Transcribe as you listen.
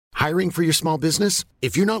Hiring for your small business?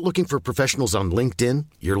 If you're not looking for professionals on LinkedIn,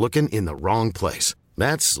 you're looking in the wrong place.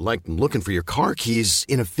 That's like looking for your car keys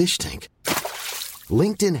in a fish tank.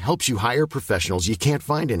 LinkedIn helps you hire professionals you can't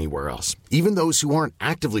find anywhere else, even those who aren't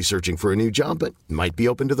actively searching for a new job but might be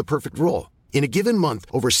open to the perfect role. In a given month,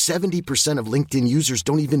 over 70% of LinkedIn users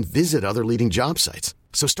don't even visit other leading job sites.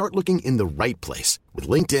 So start looking in the right place. With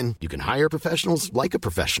LinkedIn, you can hire professionals like a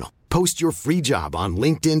professional. Post your free job on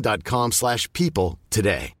linkedin.com/people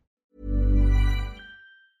today.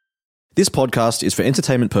 This podcast is for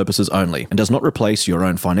entertainment purposes only and does not replace your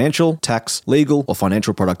own financial, tax, legal, or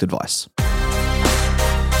financial product advice.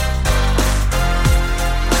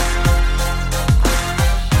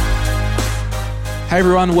 Hey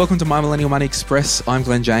everyone, welcome to My Millennial Money Express. I'm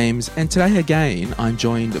Glenn James, and today again, I'm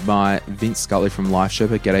joined by Vince Scully from Life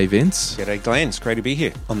Sherpa. G'day, Vince. G'day, Glenn. It's great to be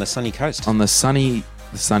here on the sunny coast. On the sunny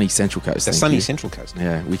Central Coast. The sunny Central Coast.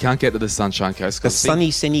 Yeah, we can't get to the Sunshine Coast. The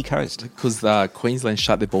sunny Coast. Because Queensland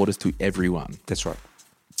shut their borders to everyone. That's right.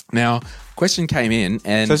 Now, question came in,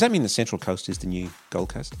 and so does that mean the Central Coast is the new Gold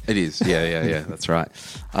Coast? It is. Yeah. That's right.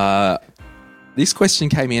 This question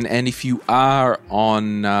came in, and if you are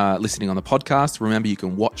on listening on the podcast, remember you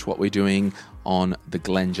can watch what we're doing on the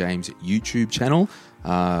Glenn James YouTube channel.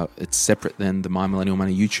 It's separate than the My Millennial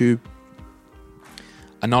Money YouTube.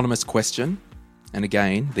 Anonymous question. And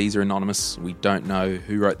again, these are anonymous. We don't know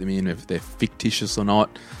who wrote them in, if they're fictitious or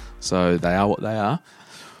not. So they are what they are.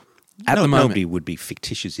 At the moment, nobody would be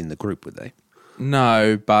fictitious in the group, would they?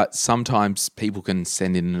 No, but sometimes people can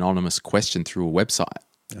send in an anonymous question through a website.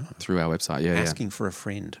 Oh. Through our website, yeah. Asking for a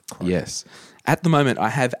friend. Quite. Yes. At the moment, I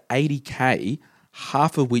have 80K,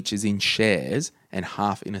 half of which is in shares and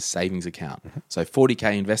half in a savings account. Mm-hmm. So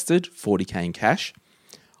 40K invested, 40K in cash.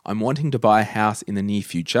 I'm wanting to buy a house in the near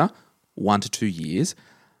future, 1 to 2 years,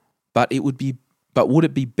 but would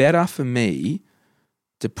it be better for me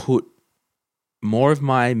to put more of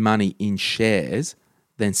my money in shares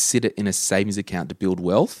than sit it in a savings account to build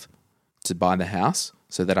wealth to buy the house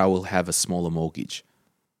so that I will have a smaller mortgage?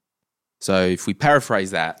 So if we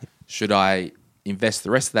paraphrase that, should I invest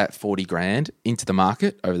the rest of that 40 grand into the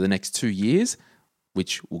market over the next 2 years,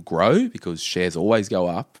 which will grow because shares always go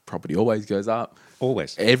up, property always goes up.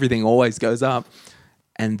 Always. Everything always goes up.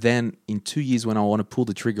 And then in 2 years when I want to pull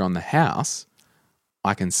the trigger on the house,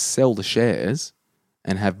 I can sell the shares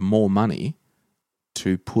and have more money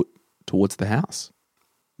to put towards the house.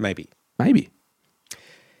 Maybe.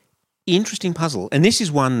 Interesting puzzle. And this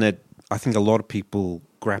is one that I think a lot of people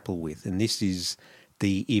grapple with, and this is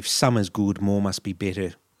the if summer's good, more must be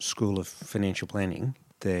better school of financial planning,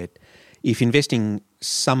 that if investing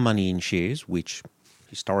some money in shares, which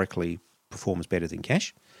historically performs better than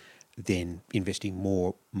cash, then investing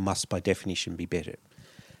more must by definition be better.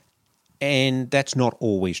 And that's not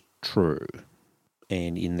always true.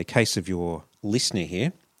 And in the case of your listener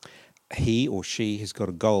here, he or she has got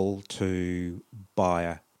a goal to buy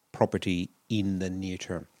a property in the near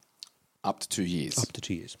term. Up to 2 years. Up to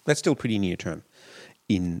 2 years. That's still pretty near term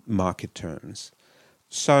in market terms.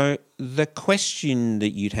 So the question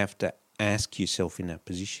that you'd have to ask yourself in that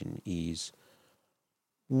position is,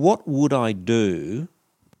 what would I do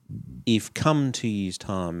if come 2 years'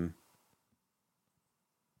 time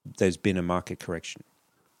there's been a market correction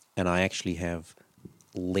and I actually have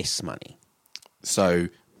less money? So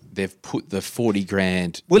they've put the 40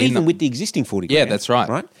 grand... Well, even with the existing 40 grand. Yeah, that's right.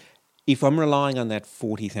 Right? If I'm relying on that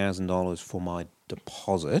 $40,000 for my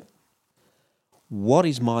deposit, what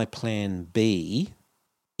is my plan B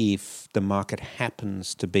if the market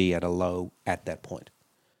happens to be at a low at that point?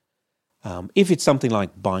 If it's something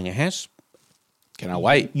like buying a house, can I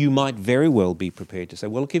wait? You might very well be prepared to say,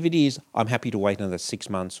 well, look, if it is, I'm happy to wait another 6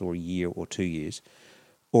 months or a year or 2 years,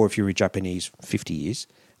 or if you're a Japanese, 50 years,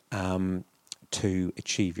 to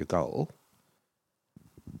achieve your goal.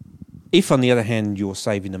 If, on the other hand, you're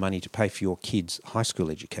saving the money to pay for your kids' high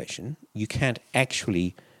school education, you can't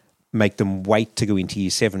actually make them wait to go into year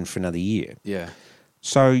 7 for another year. Yeah.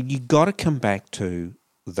 So you got to come back to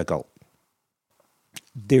the goal.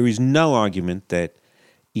 There is no argument that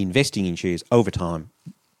investing in shares over time,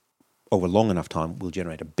 over long enough time, will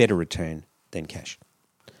generate a better return than cash.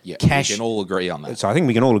 Yeah, we can all agree on that. So I think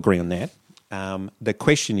we can all agree on that. The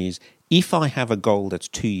question is, if I have a goal that's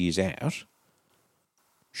 2 years out,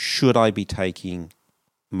 should I be taking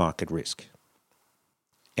market risk?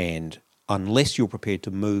 And unless you're prepared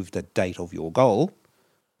to move the date of your goal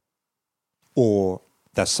or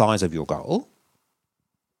the size of your goal,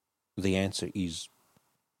 the answer is,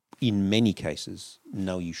 in many cases,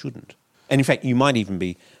 no, you shouldn't. And in fact, you might even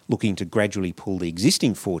be looking to gradually pull the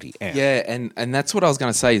existing 40 out. Yeah, and that's what I was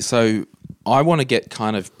going to say. So I want to get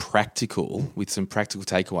kind of practical with some practical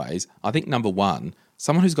takeaways. I think number one,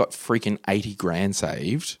 someone who's got freaking 80 grand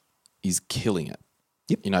saved is killing it.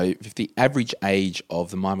 Yep. You know, if the average age of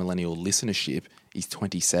the My Millennial listenership is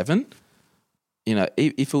 27, you know,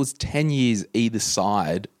 if it was 10 years either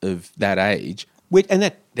side of that age, And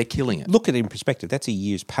that, they're killing it. look at it in perspective. That's a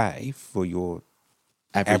year's pay for your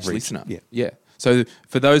average average, listener. yeah. So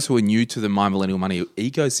for those who are new to the My Millennial Money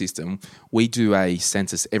ecosystem, we do a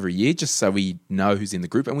census every year just so we know who's in the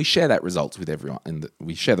group, and we share that results with everyone, and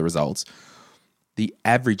we share the results. The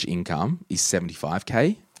average income is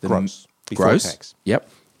 75K. Gross. Before tax. Yep.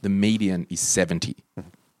 The median is 70.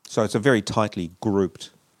 So it's a very tightly grouped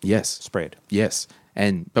Yes. spread. Yes.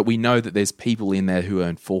 But we know that there's people in there who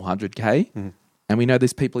earn 400K, and we know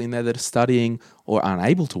there's people in there that are studying or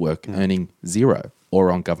unable to work earning zero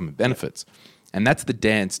or on government benefits. And that's the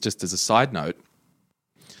dance. Just as a side note,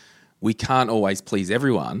 we can't always please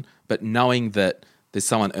everyone, but knowing that there's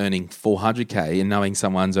someone earning 400K and knowing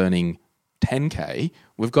someone's earning 10K,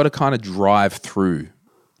 we've got to kind of drive through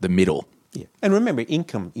the middle. Yeah. And remember,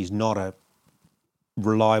 income is not a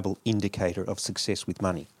reliable indicator of success with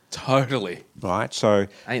money, Totally. right? So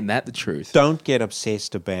Ain't that the truth? don't get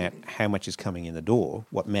obsessed about how much is coming in the door.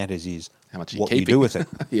 What matters is How much are what you you keeping? do with it.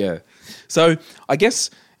 Yeah. So I guess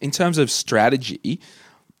in terms of strategy,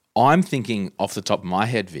 I'm thinking off the top of my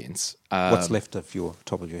head, Vince. What's left of your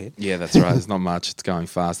top of your head? Yeah, that's right. There's not much. It's going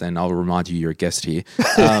fast. And I'll remind you, you're a guest here.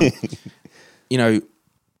 You know,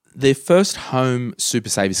 their first home super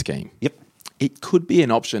saver scheme. Yep. It could be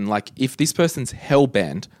an option. Like if this person's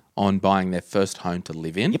hell-bent on buying their first home to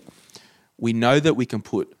live in, we know that we can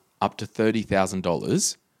put up to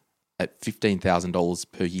 $30,000 at $15,000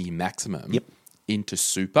 per year maximum into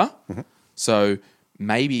super. So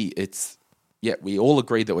maybe it's, we all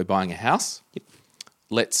agree that we're buying a house.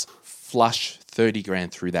 Let's flush 30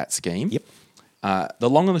 grand through that scheme. The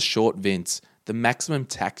long and the short, Vince, the maximum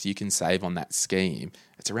tax you can save on that scheme,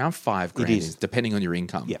 it's around 5 grand, is. depending on your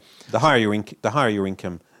income. Yeah. The higher your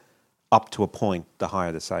income, up to a point, the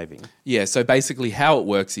higher the saving. Yeah, so basically how it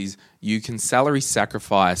works is you can salary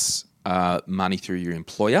sacrifice money through your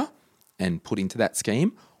employer and put into that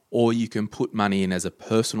scheme, or you can put money in as a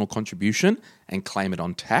personal contribution and claim it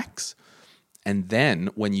on tax. And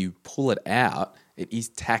then when you pull it out, it is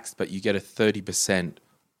taxed, but you get a 30%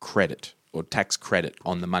 credit or tax credit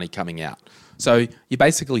on the money coming out. So you're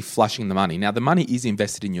basically flushing the money. Now, the money is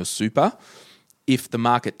invested in your super. If the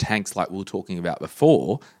market tanks like we were talking about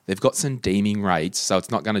before, they've got some deeming rates, so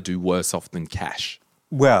it's not going to do worse off than cash.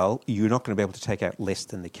 Well, you're not going to be able to take out less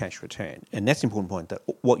than the cash return. And that's an important point, that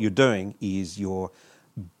what you're doing is you're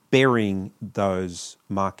burying those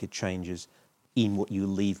market changes in what you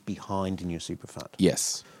leave behind in your super fund.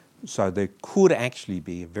 Yes. So there could actually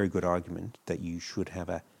be a very good argument that you should have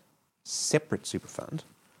a separate super fund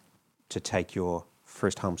to take your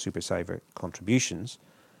first home super saver contributions,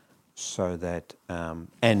 so that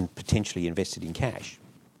and potentially invested in cash.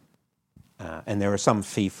 And there are some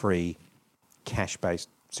fee-free, cash-based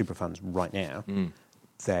super funds right now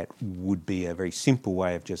that would be a very simple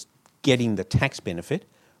way of just getting the tax benefit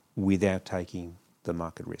without taking the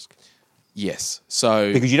market risk. Yes.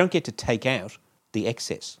 So Because you don't get to take out the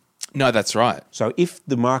excess. no, that's right. So if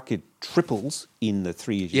the market triples in the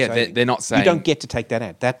 3 years, you're Yeah, saving, they're not saying you don't get to take that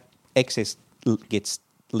out. That excess gets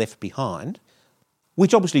left behind,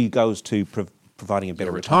 which obviously goes to providing a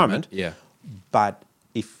better retirement. Yeah. But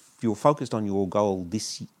if you're focused on your goal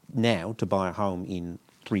now to buy a home in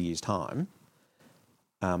 3 years' time,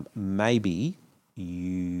 maybe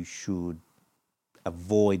you should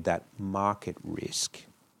avoid that market risk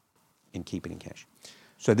and keep it in cash.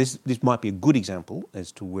 So this might be a good example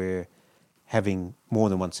as to where having more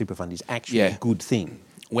than one super fund is actually a good thing.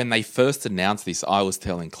 When they first announced this, I was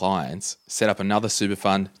telling clients, set up another super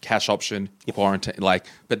fund, cash option, quarantine,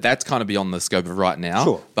 but that's kind of beyond the scope of right now.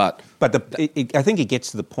 Sure. But I think it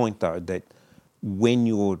gets to the point, though, that when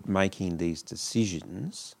you're making these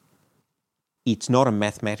decisions, it's not a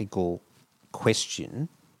mathematical question,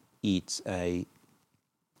 it's a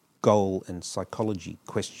goal and psychology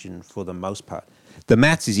question for the most part. The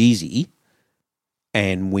maths is easy,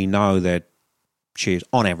 and we know that shares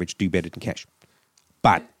on average do better than cash.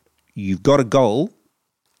 But you've got a goal,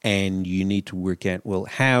 and you need to work out, well,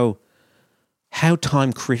 how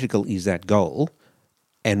time critical is that goal,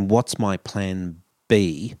 and what's my plan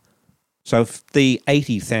B? So if the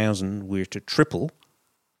 80,000 were to triple,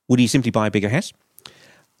 would you simply buy a bigger house?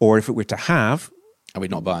 Or if it were to halve, are we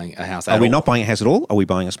not buying a house at all? are we not buying a house at all? Are we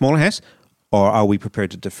buying a smaller house? Or are we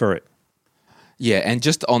prepared to defer it? Yeah, and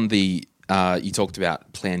just on the you talked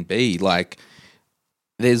about Plan B. Like,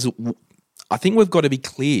 I think we've got to be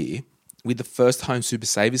clear with the First Home Super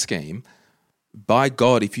Saver Scheme. By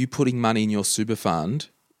God, if you're putting money in your super fund,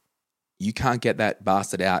 you can't get that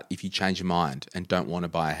bastard out if you change your mind and don't want to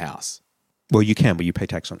buy a house. Well, you can, but you pay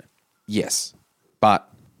tax on it. Yes, but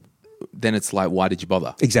then it's like, why did you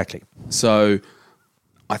bother? Exactly. So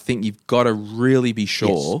I think you've got to really be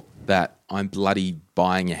sure that I'm bloody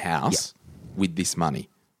buying a house with this money.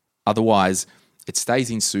 Otherwise, it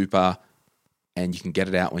stays in super and you can get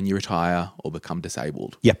it out when you retire or become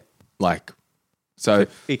disabled. Yep. So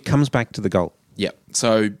it comes back to the goal. Yeah.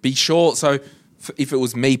 So be sure. So if it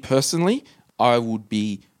was me personally, I would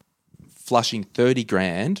be flushing 30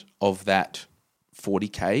 grand of that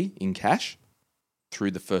 40K in cash through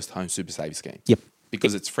the First Home Super Saver Scheme. Yep.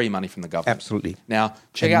 Because it's free money from the government. Absolutely. Now,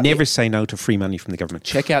 never say no to free money from the government.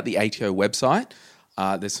 Check out the ATO website.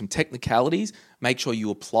 There's some technicalities. Make sure you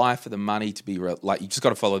apply for the money to be you just got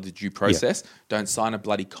to follow the due process. Don't sign a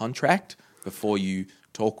bloody contract before you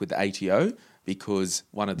talk with the ATO, because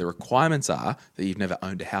one of the requirements are that you've never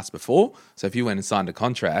owned a house before. So if you went and signed a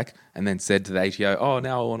contract and then said to the ATO, oh,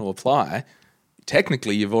 now I want to apply,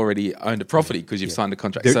 technically you've already owned a property because you've signed a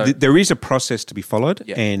contract. There is a process to be followed,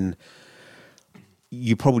 Yeah. and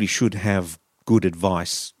you probably should have good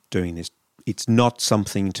advice doing this. It's not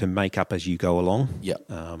something to make up as you go along. Yeah.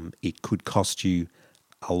 It could cost you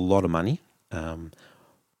a lot of money.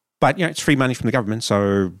 But, it's free money from the government,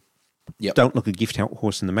 so don't look a gift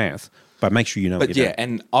horse in the mouth, but make sure you know what you're doing.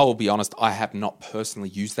 And I will be honest, I have not personally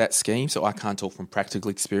used that scheme, so I can't talk from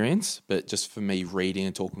practical experience, but just for me reading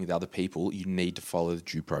and talking with other people, you need to follow the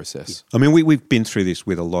due process. I mean, we've been through this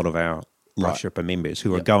with a lot of our Life Sherpa members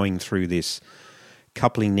who are going through this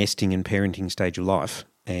coupling, nesting and parenting stage of life,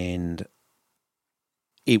 and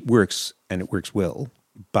it works and it works well,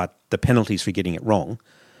 but the penalties for getting it wrong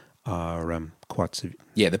are quite severe.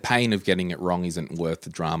 Yeah, the pain of getting it wrong isn't worth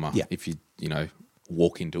the drama if you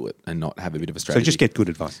walk into it and not have a bit of a strategy. So just get good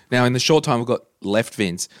advice. Now, in the short time we've got left,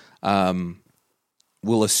 Vince,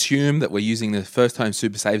 we'll assume that we're using the First Home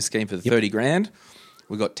Super Saver Scheme for the 30 grand.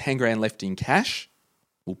 We've got 10 grand left in cash.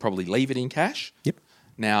 We'll probably leave it in cash. Yep.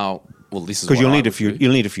 Now, this is because you'll need a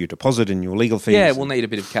few deposit and your legal fees. Yeah, we'll need a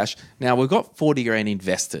bit of cash. Now, we've got 40 grand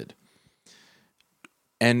invested.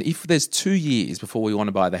 And if there's 2 years before we want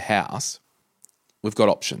to buy the house, we've got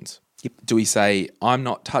options. Yep. Do we say, I'm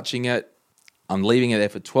not touching it, I'm leaving it there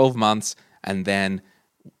for 12 months, and then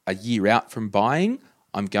a year out from buying,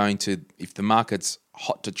 I'm going to, if the market's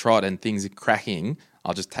hot to trot and things are cracking,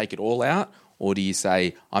 I'll just take it all out? Or do you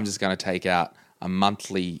say, I'm just going to take out a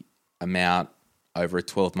monthly amount over a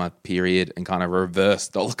 12-month period and kind of reverse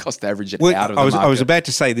dollar cost average it out of the market? I was about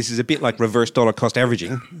to say this is a bit like reverse dollar cost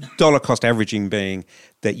averaging. Dollar cost averaging being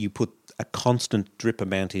that you put a constant drip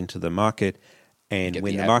amount into the market, and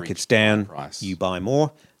when the market's down, you buy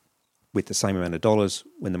more with the same amount of dollars.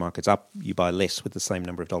 When the market's up, you buy less with the same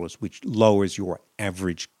number of dollars, which lowers your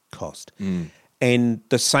average cost. And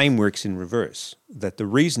the same works in reverse, that the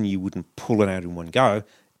reason you wouldn't pull it out in one go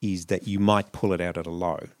is that you might pull it out at a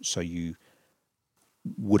low. So you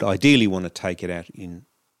would ideally want to take it out in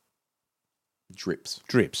drips.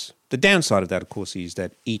 The downside of that, of course, is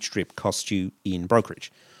that each drip costs you in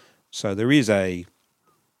brokerage. So there is a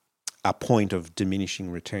point of diminishing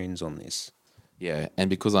returns on this. Yeah, and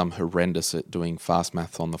because I'm horrendous at doing fast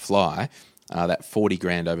maths on the fly, that 40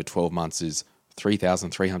 grand over 12 months is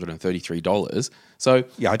 $3,333. So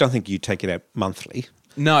yeah, I don't think you take it out monthly.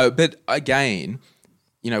 No, but again,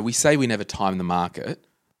 we say we never time the market,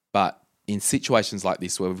 but in situations like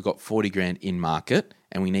this where we've got 40 grand in market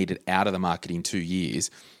and we need it out of the market in 2 years,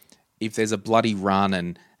 if there's a bloody run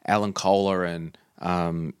and Alan Kohler and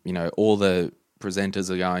all the presenters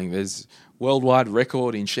are going, there's worldwide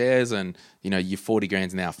record in shares and your 40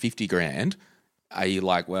 grand's now 50 grand, are you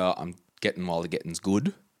like, well, I'm getting while the getting's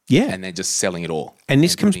good? Yeah. And they're just selling it all. And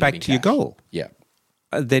this comes back to your goal. Yeah.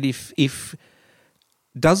 That if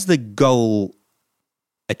does the goal,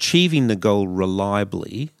 achieving the goal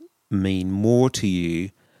reliably, mean more to you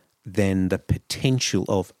than the potential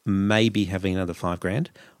of maybe having another 5 grand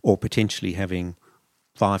or potentially having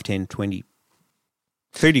 5, 10, 20,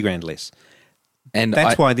 30 grand less? And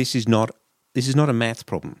that's why this is not a math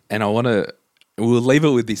problem. And we'll leave it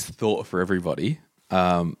with this thought for everybody.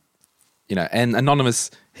 And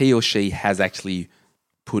Anonymous, he or she has actually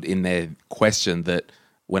put in their question that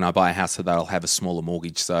when I buy a house, so they'll have a smaller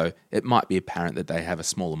mortgage. So it might be apparent that they have a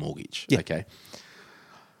smaller mortgage. Yeah. Okay.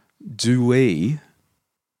 Do we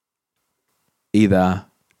either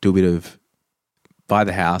do a bit of buy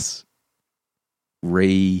the house,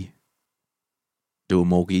 redo do a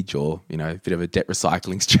mortgage or, a bit of a debt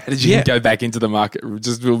recycling strategy and go back into the market,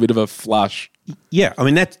 just do a bit of a flush. Yeah, I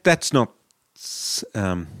mean, that's not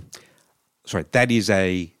that is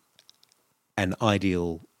an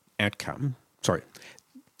ideal outcome. Sorry.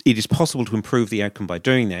 It is possible to improve the outcome by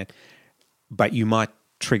doing that, but you might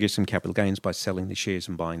trigger some capital gains by selling the shares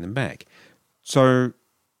and buying them back. So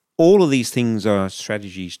all of these things are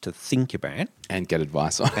strategies to think about. And get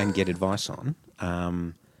advice on.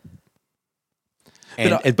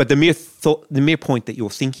 But the mere point that you're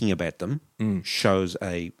thinking about them shows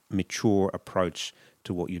a mature approach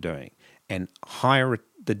to what you're doing. And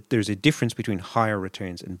there's a difference between higher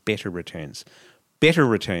returns and better returns. Better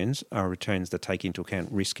returns are returns that take into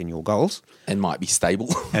account risk in your goals. And might be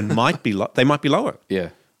stable. And they might be lower. Yeah.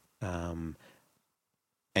 And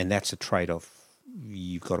that's a trade-off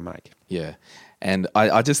you've got to make. Yeah. And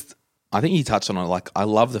I think you touched on it. Like, I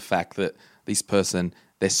love the fact that this person,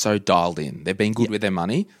 they're so dialed in. They've been good with their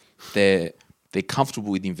money. They're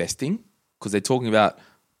comfortable with investing because they're talking about,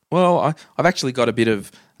 well, I've actually got a bit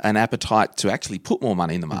of an appetite to actually put more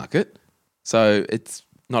money in the market. So it's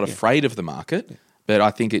not afraid of the market. But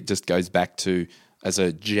I think it just goes back to, as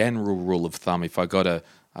a general rule of thumb, if I got a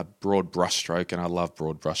broad brushstroke, and I love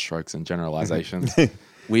broad brushstrokes and generalizations,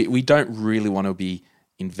 we don't really want to be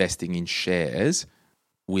investing in shares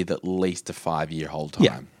with at least a 5-year hold time.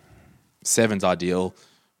 Yeah. 7's ideal,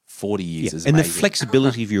 40 years is amazing. And the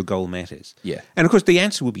flexibility of your goal matters. Yeah. And of course, the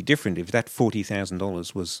answer would be different if that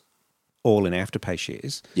 $40,000 was all in Afterpay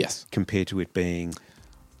shares. Yes. Compared to it being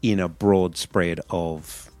in a broad spread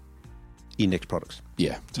of index products.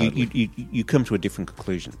 Yeah, totally. You come to a different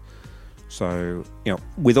conclusion. So,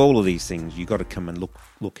 with all of these things, you got to come and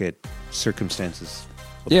look at circumstances.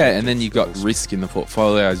 Yeah, and then you've got risk in the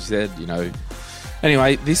portfolio, as you said,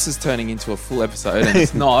 Anyway, this is turning into a full episode, and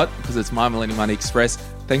it's not, because it's My Millennial Money Express.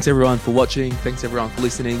 Thanks, everyone, for watching. Thanks, everyone, for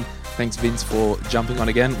listening. Thanks, Vince, for jumping on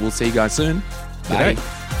again. We'll see you guys soon. Bye.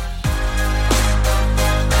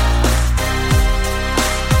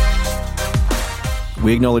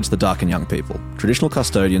 We acknowledge the Darkin Young people, traditional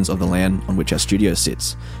custodians of the land on which our studio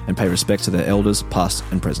sits, and pay respect to their elders, past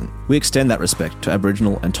and present. We extend that respect to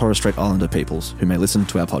Aboriginal and Torres Strait Islander peoples who may listen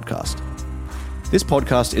to our podcast. This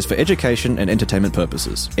podcast is for education and entertainment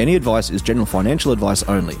purposes. Any advice is general financial advice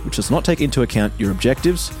only, which does not take into account your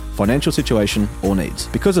objectives, financial situation, or needs.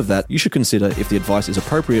 Because of that, you should consider if the advice is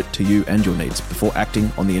appropriate to you and your needs before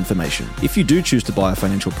acting on the information. If you do choose to buy a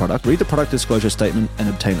financial product, read the product disclosure statement and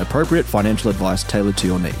obtain appropriate financial advice tailored to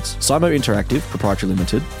your needs. Simo Interactive Proprietary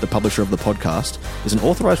Limited, the publisher of the podcast, is an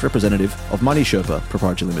authorised representative of Money Sherpa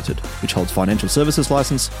Proprietary Limited, which holds financial services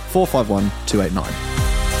license 451289.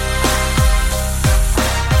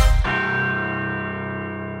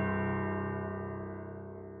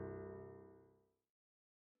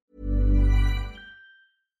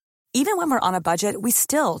 Even when we're on a budget, we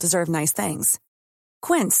still deserve nice things.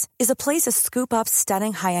 Quince is a place to scoop up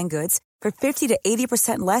stunning high-end goods for 50 to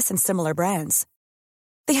 80% less than similar brands.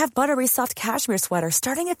 They have buttery soft cashmere sweaters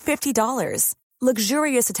starting at $50,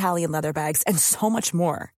 luxurious Italian leather bags, and so much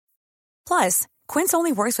more. Plus, Quince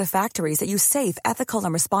only works with factories that use safe, ethical,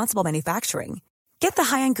 and responsible manufacturing. Get the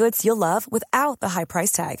high-end goods you'll love without the high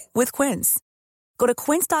price tag with Quince. Go to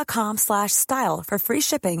quince.com/style for free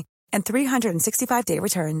shipping and 365-day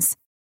returns.